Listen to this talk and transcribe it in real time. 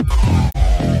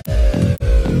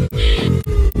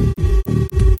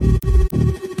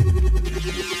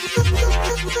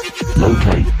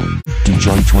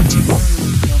21.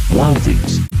 Wild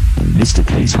Things. Mr.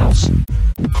 K's house.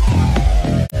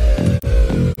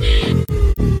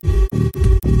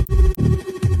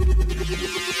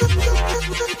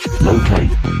 Low K.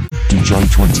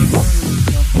 DJ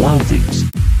 21. Wild Things.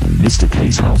 Mr.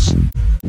 K's house.